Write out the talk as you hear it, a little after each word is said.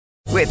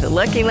With the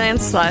Lucky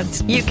Land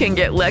Slots, you can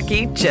get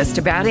lucky just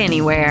about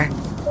anywhere.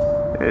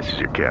 This is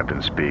your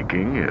captain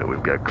speaking.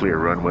 We've got clear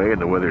runway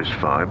and the weather's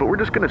fine, but we're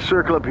just going to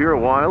circle up here a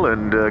while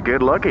and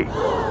get lucky.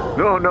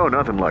 No,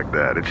 nothing like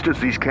that. It's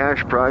just these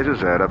cash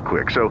prizes add up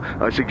quick. So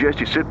I suggest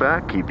you sit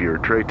back, keep your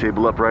tray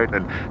table upright,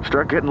 and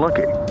start getting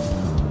lucky.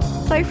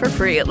 Play for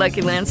free at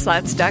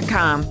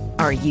LuckyLandSlots.com.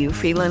 Are you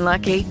feeling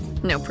lucky?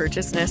 No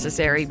purchase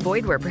necessary.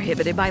 Void where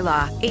prohibited by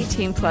law.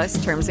 18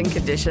 plus terms and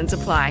conditions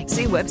apply.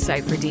 See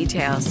website for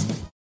details.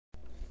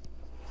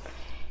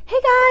 Hey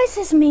guys,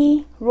 it's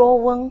me,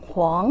 Rowan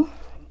Huang.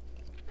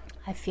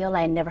 I feel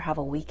like I never have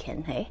a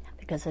weekend, hey?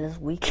 Because this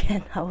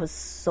weekend I was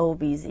so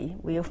busy.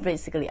 We were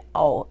basically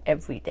out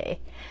every day.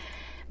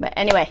 But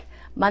anyway,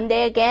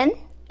 Monday again.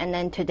 And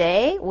then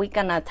today we're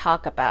gonna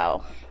talk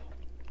about,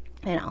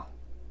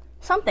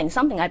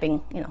 something I've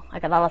been, I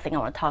got a lot of things I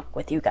want to talk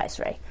with you guys,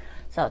 right?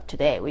 So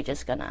today we're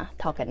just gonna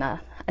talk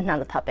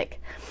another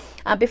topic.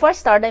 Before I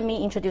start, let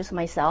me introduce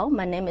myself.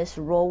 My name is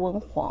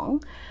Rowan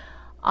Huang.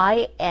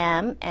 I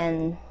am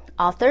an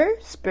author,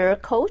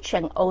 spirit coach,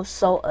 and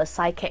also a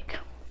psychic.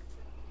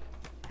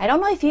 I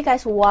don't know if you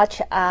guys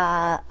watched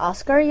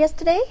Oscar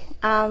yesterday.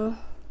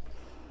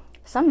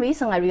 Some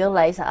reason I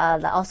realized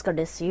the Oscar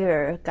this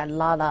year got a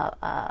lot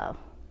of,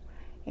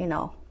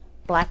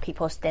 black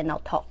people stand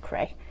out talk,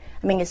 right?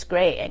 I mean, it's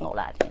great and all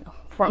that,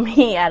 For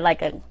me, I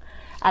like an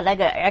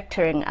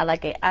actor and I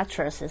like an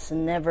actress. It's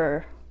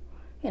never,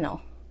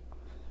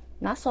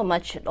 not so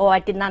much. Oh, I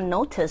did not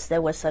notice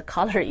there was a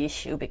color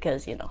issue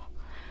because,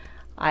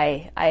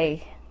 I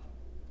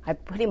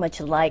pretty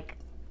much like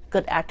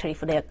good actor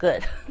if they're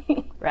good,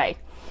 right?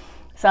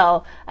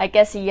 So I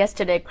guess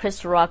yesterday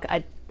Chris Rock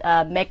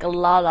make a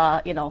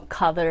lot of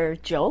color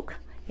joke,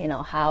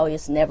 how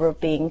it's never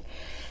been,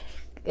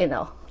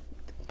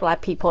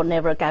 black people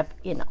never got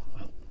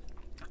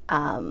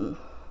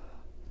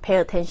pay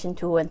attention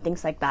to and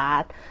things like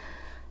that.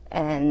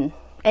 And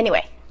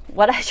anyway,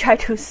 what I try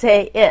to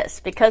say is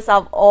because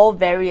of all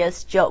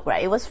various joke,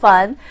 right? It was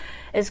fun.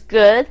 It's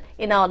good,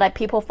 that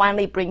people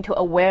finally bring to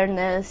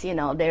awareness,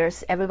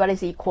 there's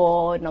everybody's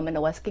equal, no matter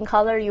what skin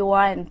color you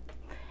are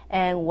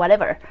and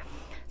whatever.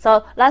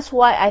 So that's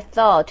why I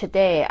thought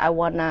today I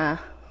wanna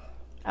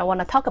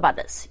talk about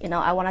this.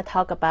 I wanna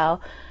talk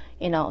about,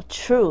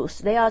 truths.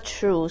 There are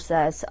truths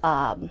that's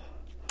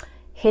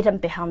hidden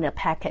behind the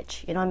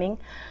package, you know what I mean?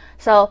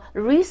 So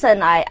the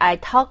reason I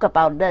talk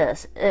about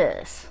this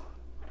is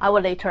I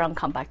will later on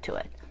come back to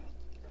it.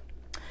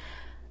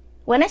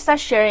 When I start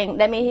sharing,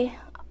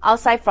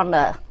 outside from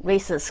the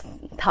racist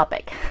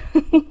topic,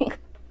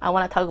 I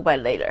want to talk about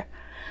it later.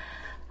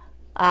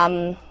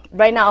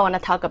 Right now, I want to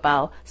talk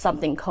about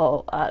something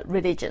called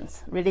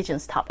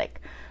religions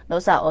topic.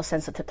 Those are all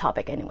sensitive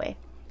topic anyway.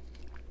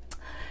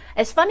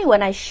 It's funny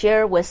when I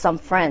share with some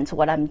friends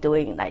what I'm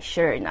doing,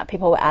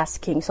 people were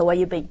asking, so what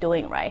you been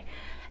doing, right?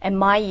 And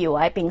mind you,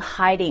 I've been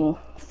hiding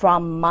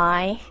from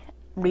my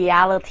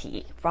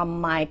reality,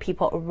 from my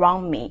people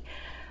around me,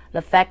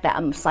 the fact that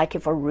I'm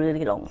psychic for a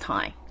really long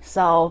time.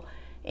 So,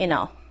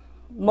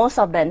 most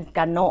of them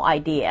got no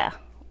idea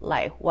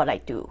like what I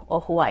do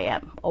or who I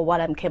am or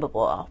what I'm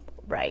capable of,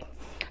 right?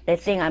 They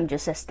think I'm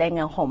just a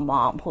stay-at-home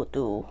mom who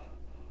do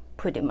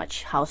pretty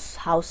much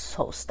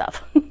household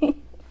stuff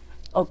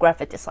or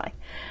graphic design,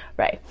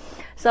 right?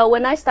 So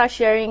when I start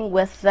sharing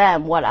with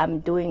them what I'm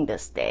doing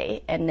this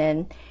day and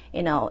then,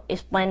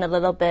 explain a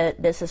little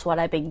bit, this is what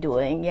I've been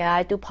doing. Yeah,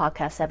 I do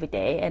podcasts every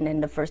day. And then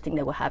the first thing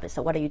they will have is,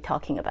 so what are you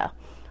talking about?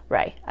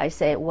 Right? I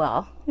say,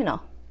 well,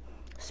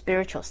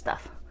 spiritual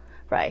stuff,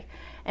 right?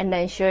 And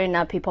then sure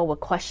enough, people will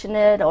question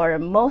it, or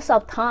most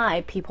of the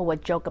time, people will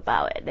joke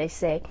about it. They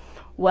say,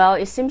 well,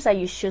 it seems like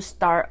you should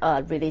start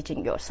a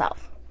religion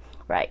yourself,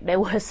 right? They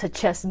will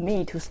suggest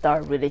me to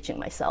start religion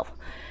myself.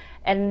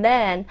 And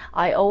then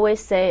I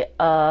always say,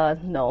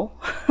 no,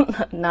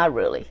 not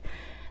really,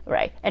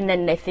 right? And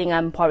then they think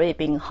I'm probably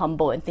being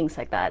humble and things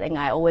like that. And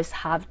I always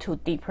have to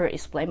deeper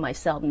explain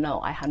myself, no,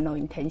 I have no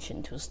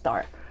intention to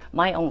start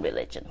my own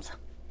religions.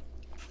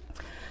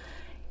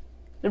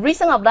 The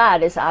reason of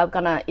that is I'm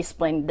gonna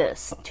explain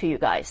this to you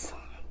guys.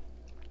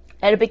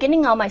 At the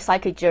beginning of my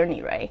psychic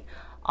journey, right,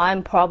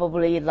 I'm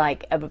probably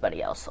like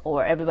everybody else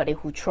or everybody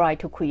who try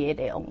to create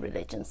their own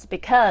religions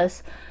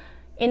because,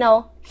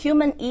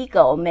 human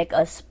ego make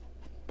us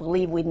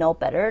believe we know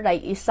better.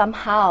 Like it's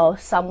somehow,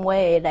 some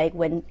way, like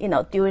when,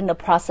 during the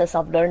process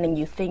of learning,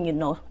 you think you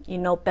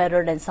know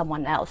better than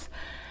someone else.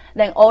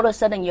 Then all of a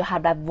sudden you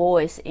have that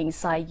voice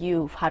inside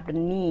you, have the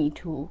need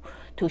to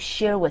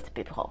share with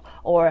people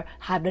or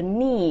have the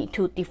need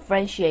to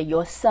differentiate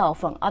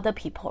yourself from other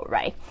people,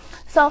 right?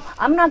 So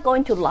I'm not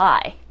going to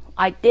lie.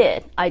 I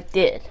did.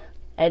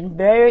 And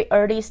very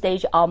early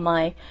stage of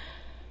my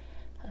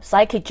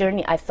psychic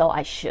journey, I thought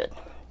I should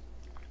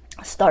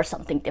start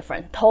something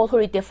different,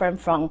 totally different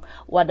from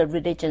what the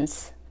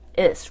religions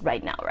is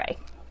right now, right?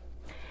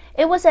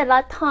 It was at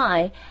that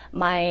time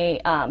my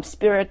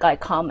spirit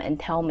guide come and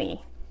tell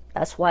me.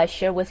 That's why I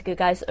shared with you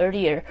guys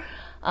earlier.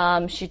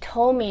 She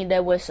told me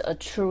there was a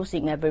truth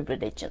in every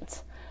religion.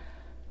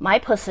 My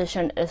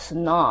position is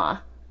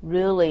not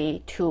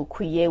really to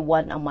create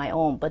one on my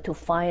own, but to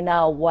find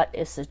out what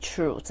is the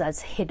truth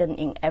that's hidden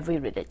in every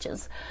religion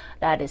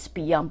that is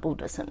beyond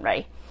Buddhism,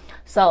 right?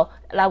 So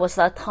that was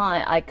the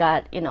time I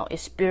got,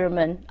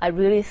 experiment. I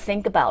really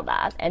think about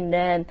that. And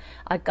then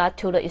I got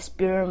to the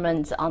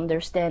experiments,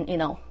 understand,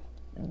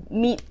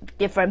 meet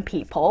different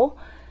people,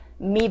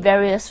 meet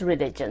various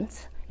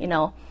religions,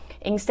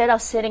 Instead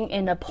of sitting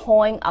in a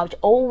point, I would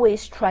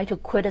always try to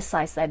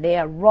criticize that they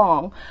are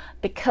wrong.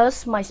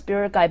 Because my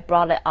spirit guide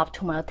brought it up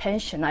to my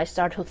attention, I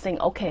start to think,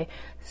 okay,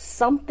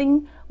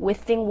 something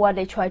within what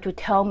they try to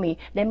tell me,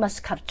 they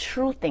must have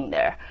truth in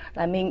there.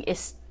 I mean,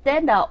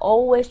 instead I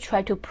always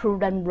try to prove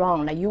them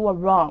wrong, like you are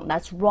wrong,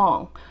 that's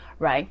wrong,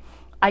 right?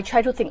 I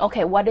try to think,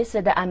 okay, what is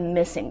it that I'm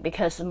missing?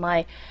 Because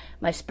my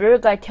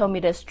spirit guide tell me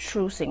there's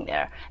truth in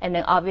there. And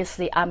then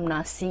obviously I'm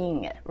not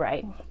seeing it,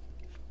 right?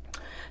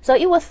 So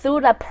it was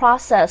through that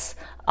process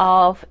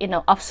of,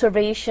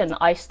 observation,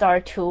 I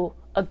start to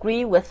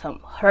agree with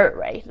her,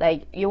 right?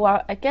 Like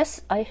I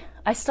guess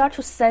I start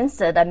to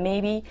sense it, that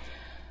maybe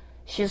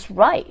she's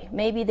right.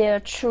 Maybe there are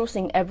truths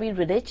in every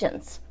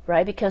religion,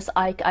 right? Because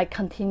I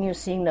continue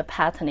seeing the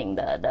patterning,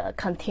 the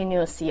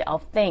continuity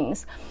of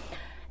things.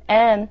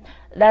 And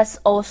that's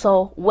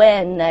also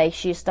when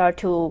she started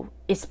to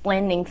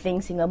explaining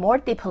things in a more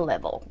deeper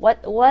level.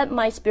 What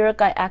my spirit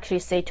guide actually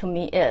say to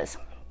me is,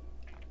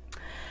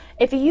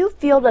 if you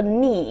feel the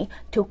need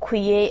to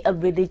create a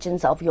religion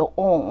of your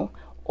own,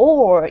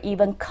 or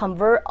even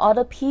convert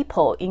other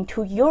people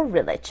into your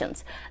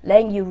religions,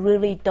 then you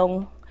really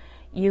don't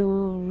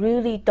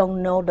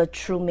know the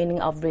true meaning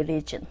of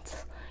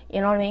religions.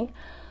 You know what I mean?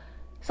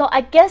 So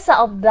I guess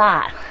of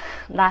that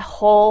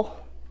whole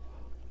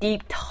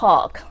deep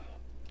talk,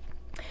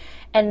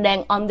 and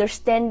then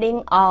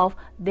understanding of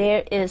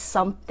there is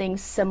something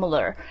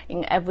similar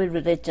in every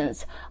religion,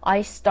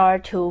 I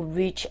start to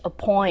reach a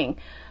point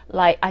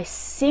like I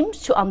seem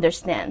to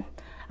understand.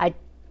 I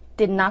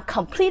did not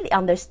completely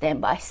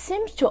understand, but I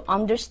seem to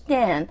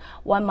understand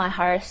what my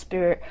higher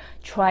spirit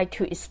tried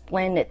to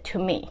explain it to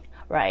me,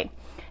 right?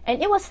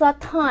 And it was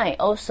that time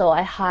also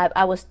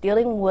I was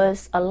dealing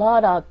with a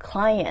lot of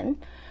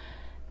clients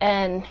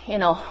and,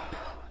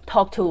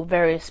 talk to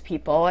various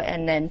people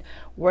and then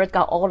work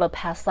out all the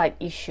past life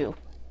issue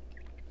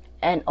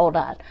and all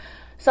that.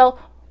 So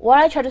what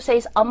I try to say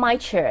is at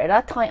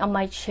that time on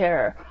my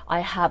chair, I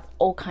have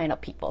all kind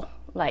of people.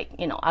 Like,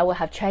 I will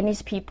have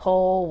Chinese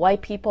people,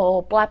 white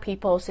people, black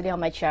people sitting on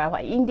my chair,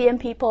 like Indian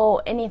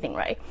people, anything,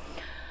 right?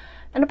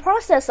 And the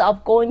process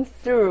of going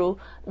through,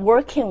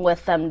 working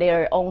with them,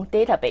 their own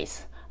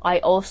database, I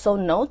also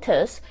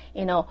notice,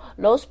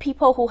 those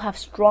people who have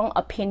strong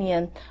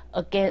opinion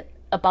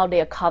about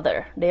their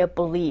color, their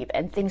belief,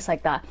 and things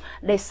like that,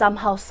 they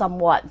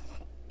somewhat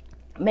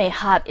may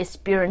have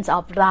experience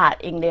of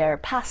that in their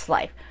past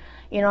life.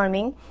 You know what I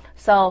mean?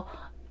 So,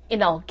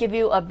 give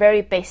you a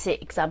very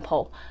basic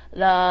example.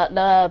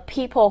 The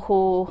people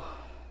who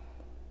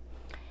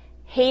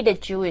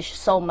hated Jewish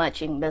so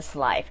much in this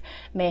life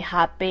may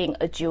have been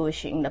a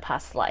Jewish in the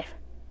past life.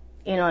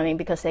 You know what I mean?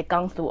 Because they've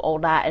gone through all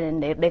that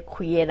and then they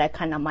create that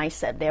kind of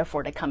mindset,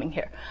 therefore they're coming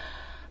here.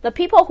 The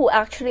people who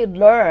actually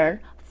learn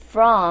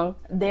from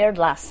their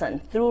lesson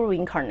through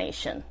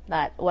reincarnation,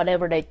 that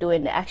whatever they're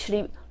doing, they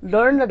actually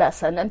learn the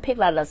lesson and pick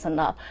that lesson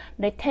up,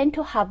 they tend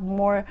to have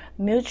more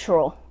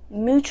mutual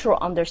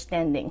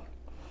understanding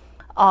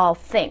of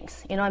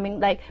things. You know what I mean?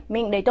 Like,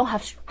 they don't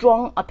have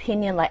strong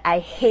opinion like, I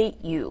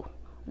hate you.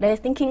 They're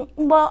thinking,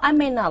 well, I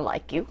may not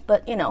like you,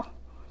 but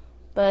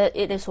but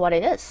it is what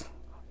it is,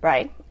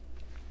 right?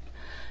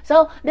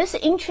 So this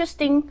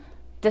interesting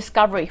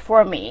discovery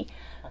for me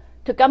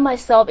to get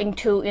myself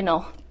into,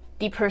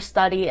 deeper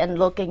study and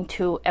look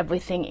into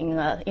everything in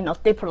a,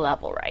 deeper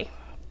level, right?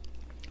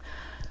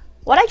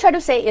 What I try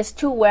to say is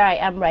to where I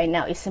am right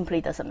now, it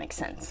simply doesn't make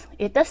sense.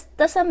 It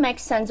doesn't make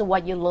sense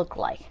what you look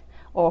like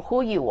or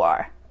who you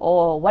are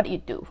or what you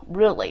do,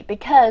 really.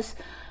 Because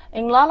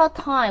in a lot of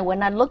time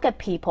when I look at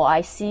people,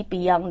 I see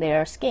beyond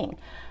their skin.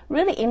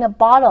 Really, in the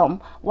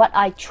bottom, what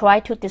I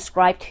try to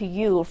describe to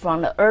you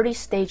from the early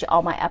stage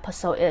of my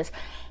episode is,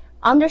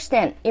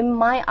 understand, in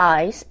my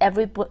eyes,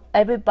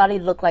 everybody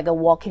look like a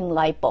walking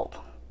light bulb.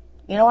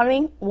 You know what I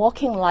mean?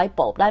 Walking light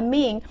bulb. That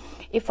means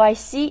if I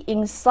see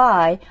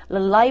inside the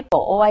light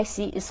bulb, all I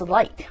see is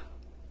light.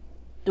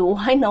 Do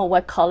I know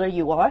what color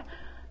you are?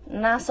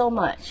 Not so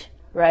much,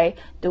 right?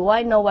 Do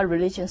I know what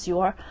religions you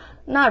are?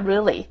 Not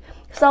really.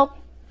 So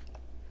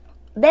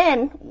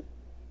then,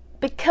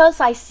 because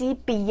I see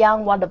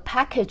beyond what the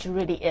package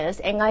really is,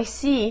 and I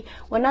see,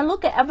 when I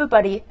look at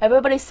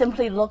everybody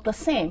simply look the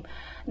same.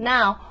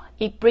 Now,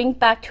 it brings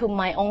back to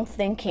my own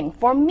thinking.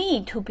 For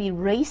me to be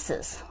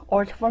racist,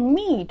 or for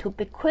me to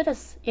be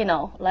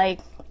like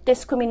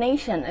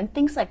discrimination and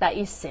things like that,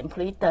 it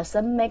simply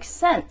doesn't make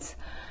sense.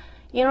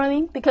 You know what I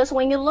mean? Because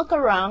when you look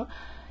around,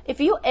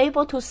 if you're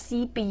able to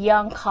see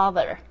beyond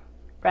color,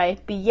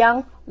 right,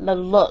 beyond the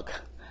look,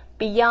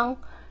 beyond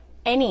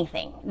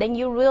anything, then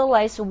you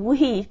realize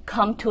we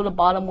come to the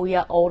bottom, we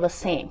are all the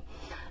same.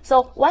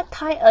 So what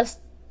ties us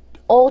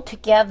all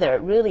together,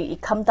 really,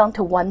 it comes down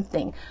to one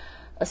thing.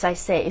 as I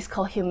say, it's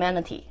called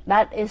humanity.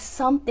 That is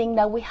something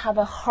that we have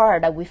a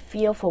heart that we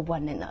feel for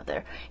one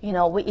another. You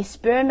know, we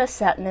experience the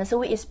sadness,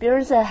 we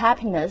experience the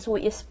happiness,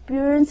 we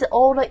experience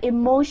all the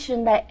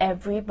emotion that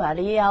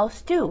everybody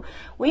else do.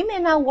 We may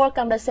not work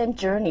on the same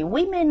journey.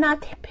 We may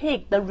not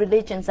pick the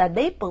religions that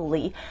they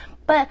believe,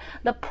 but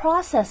the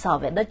process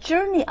of it, the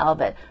journey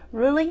of it,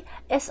 really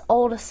is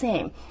all the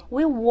same.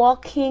 We're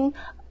walking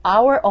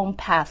our own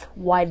path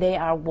while they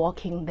are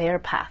walking their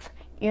path.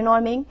 You know what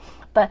I mean?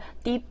 But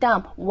deep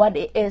down, what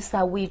it is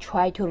that we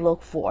try to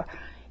look for,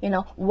 you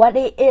know, what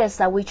it is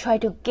that we try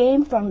to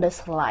gain from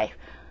this life,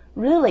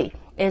 really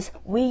is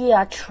we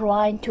are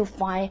trying to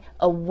find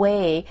a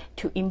way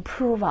to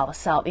improve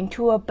ourselves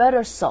into a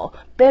better soul,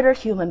 better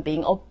human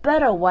being, or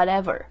better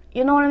whatever.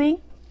 You know what I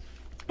mean?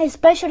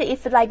 Especially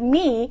if, like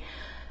me,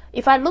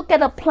 if I look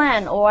at a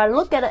plant or I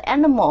look at an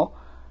animal,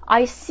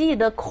 I see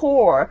the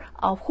core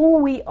of who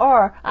we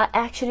are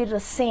actually the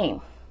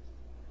same.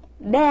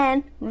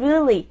 Then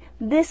really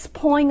this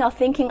point of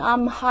thinking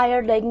I'm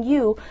higher than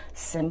you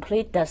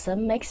simply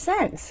doesn't make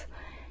sense.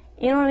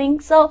 You know what I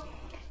mean? So,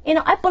 you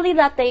know, I believe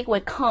that day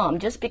will come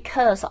just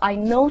because I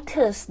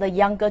notice the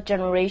younger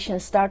generation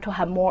start to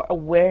have more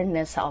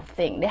awareness of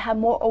things. They have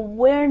more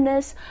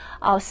awareness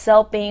of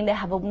self-being. They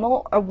have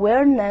more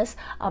awareness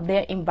of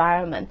their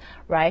environment,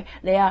 right?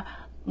 They are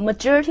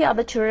majority of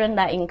the children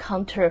that I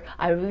encounter,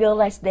 I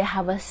realize they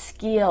have a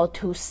skill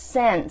to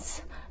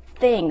sense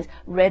things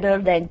rather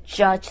than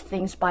judge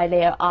things by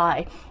their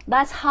eye.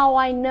 That's how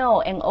I know,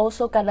 and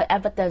also got the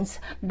evidence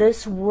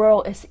this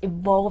world is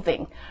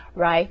evolving,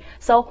 right?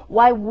 So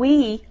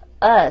while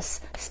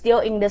us still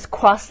in this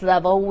cross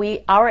level,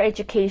 our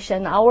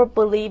education, our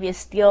belief is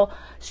still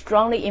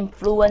strongly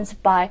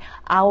influenced by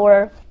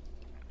our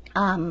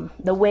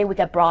the way we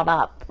get brought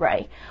up,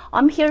 right?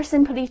 I'm here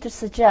simply to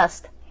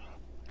suggest,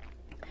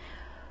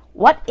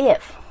 what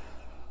if,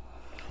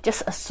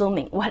 just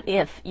assuming, what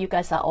if you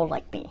guys are all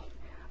like me?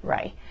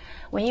 Right?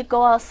 When you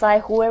go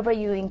outside, whoever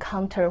you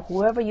encounter,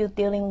 whoever you're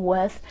dealing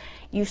with,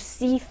 you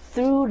see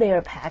through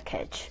their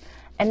package.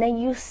 And then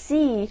you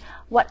see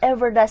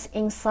whatever that's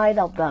inside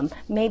of them.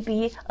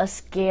 Maybe a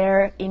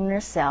scared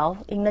inner self,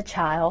 inner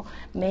child.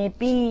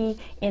 Maybe,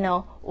 you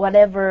know,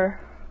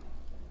 whatever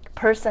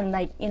person,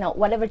 like, you know,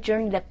 whatever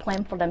journey they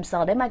plan for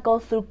themselves. They might go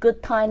through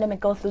good time, they might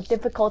go through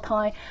difficult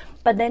time.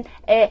 But then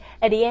at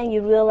the end,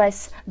 you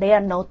realize they are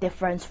no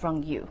different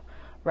from you.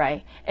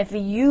 Right? If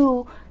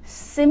you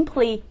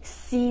simply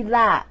see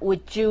that,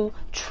 would you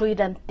treat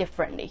them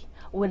differently?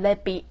 Would they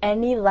be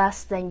any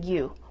less than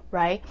you?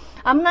 Right?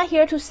 I'm not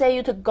here to say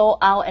you to go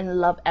out and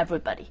love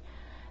everybody.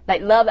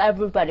 Like, love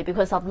everybody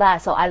because of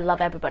that, so I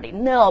love everybody.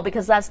 No,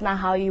 because that's not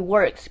how it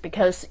works.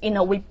 Because, you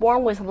know, we're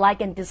born with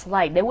like and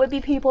dislike. There will be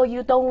people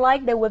you don't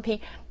like. There will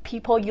be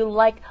people you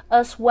like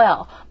as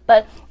well.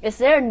 But is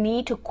there a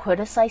need to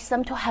criticize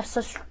them, to have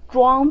such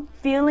strong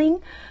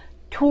feeling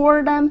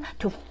toward them,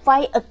 to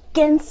fight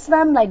against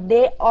them like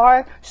they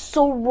are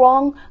so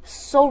wrong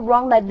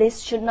that they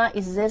should not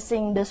exist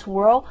in this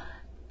world?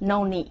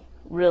 No need,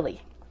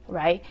 really,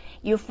 right?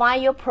 You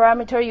find your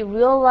parameter, you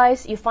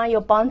realize, you find your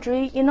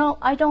boundary. You know,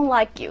 I don't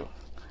like you,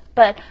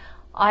 but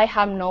I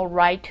have no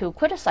right to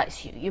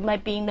criticize you. You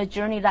might be in a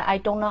journey that I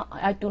do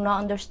not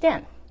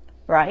understand,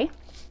 right?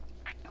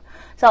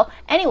 So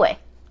anyway,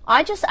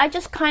 I just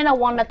kind of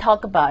want to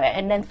talk about it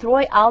and then throw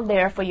it out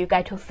there for you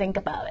guys to think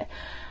about it.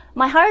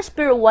 My higher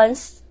spirit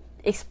once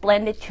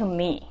explained it to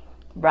me,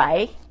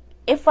 right?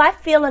 If I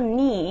feel a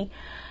need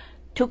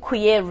to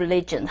create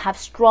religion, have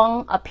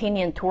strong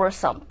opinion towards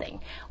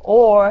something,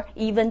 or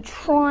even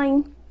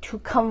trying to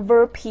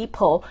convert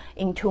people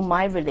into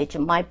my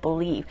religion, my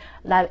belief,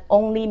 that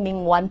only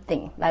mean one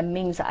thing. That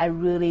means I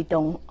really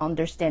don't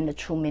understand the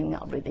true meaning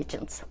of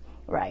religions,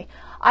 right?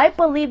 I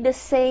believe this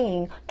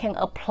saying can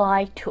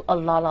apply to a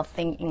lot of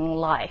things in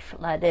life.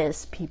 That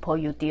is, people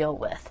you deal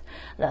with,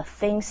 the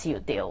things you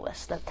deal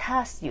with, the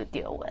tasks you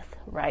deal with,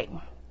 right?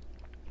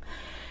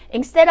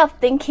 Instead of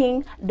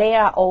thinking they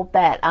are all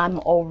bad, I'm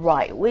all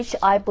right, which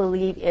I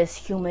believe is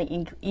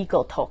human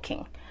ego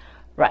talking,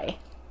 right?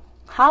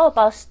 How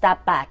about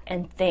step back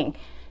and think,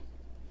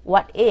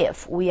 what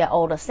if we are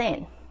all the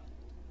same?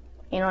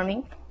 You know what I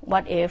mean?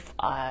 What if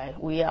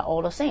we are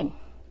all the same?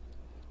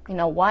 You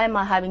know, why am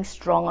I having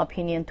strong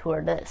opinion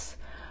toward this?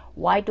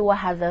 Why do I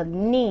have the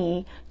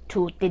need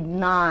to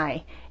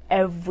deny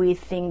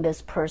everything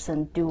this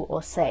person do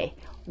or say?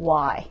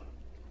 Why?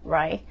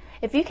 Right?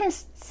 If you can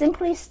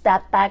simply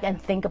step back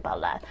and think about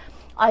that,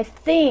 I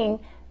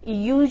think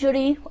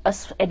usually,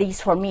 at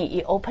least for me,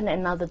 it opened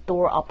another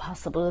door of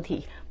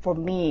possibility for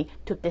me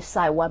to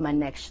decide what my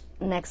next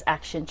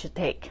action should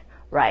take,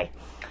 right?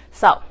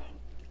 So,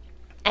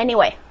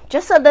 anyway,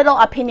 just a little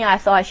opinion I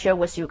thought I'd share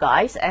with you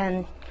guys,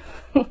 and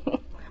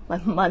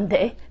my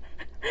Monday.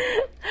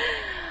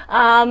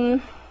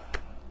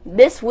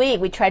 This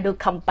week, we try to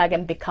come back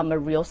and become a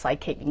real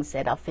psychic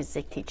instead of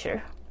physics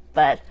teacher,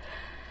 but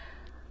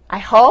I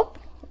hope,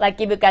 like,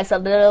 give you guys a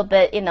little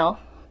bit, you know,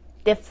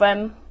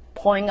 different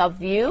point of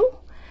view.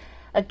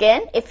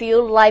 Again, if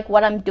you like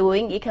what I'm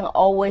doing, you can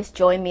always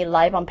join me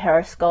live on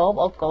Periscope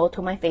or go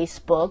to my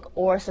Facebook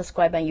or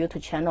subscribe on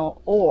YouTube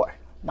channel or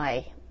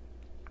my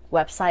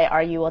website,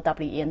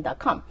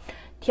 ruowen.com.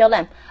 Till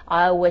then,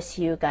 I will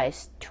see you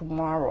guys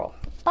tomorrow.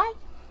 Bye.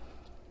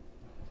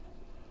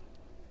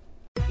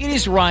 It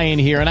is Ryan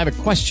here, and I have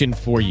a question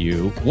for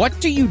you.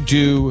 What do you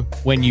do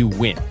when you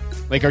win?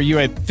 Like, are you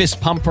a fist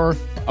pumper,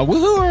 a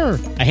woo-hooer,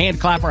 a hand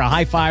clapper, a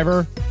high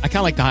fiver? I kind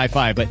of like the high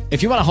five, but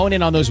if you want to hone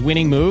in on those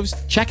winning moves,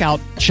 check out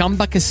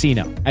Chumba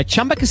Casino. At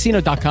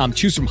ChumbaCasino.com,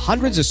 choose from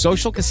hundreds of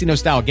social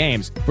casino-style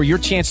games for your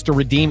chance to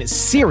redeem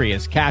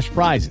serious cash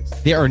prizes.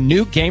 There are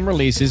new game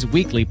releases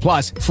weekly,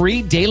 plus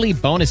free daily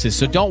bonuses.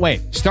 So don't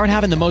wait. Start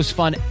having the most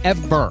fun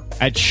ever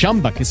at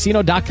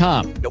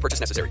ChumbaCasino.com. No purchase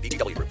necessary.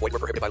 VGW Group. Void where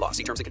prohibited by law.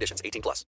 See terms and conditions. 18+.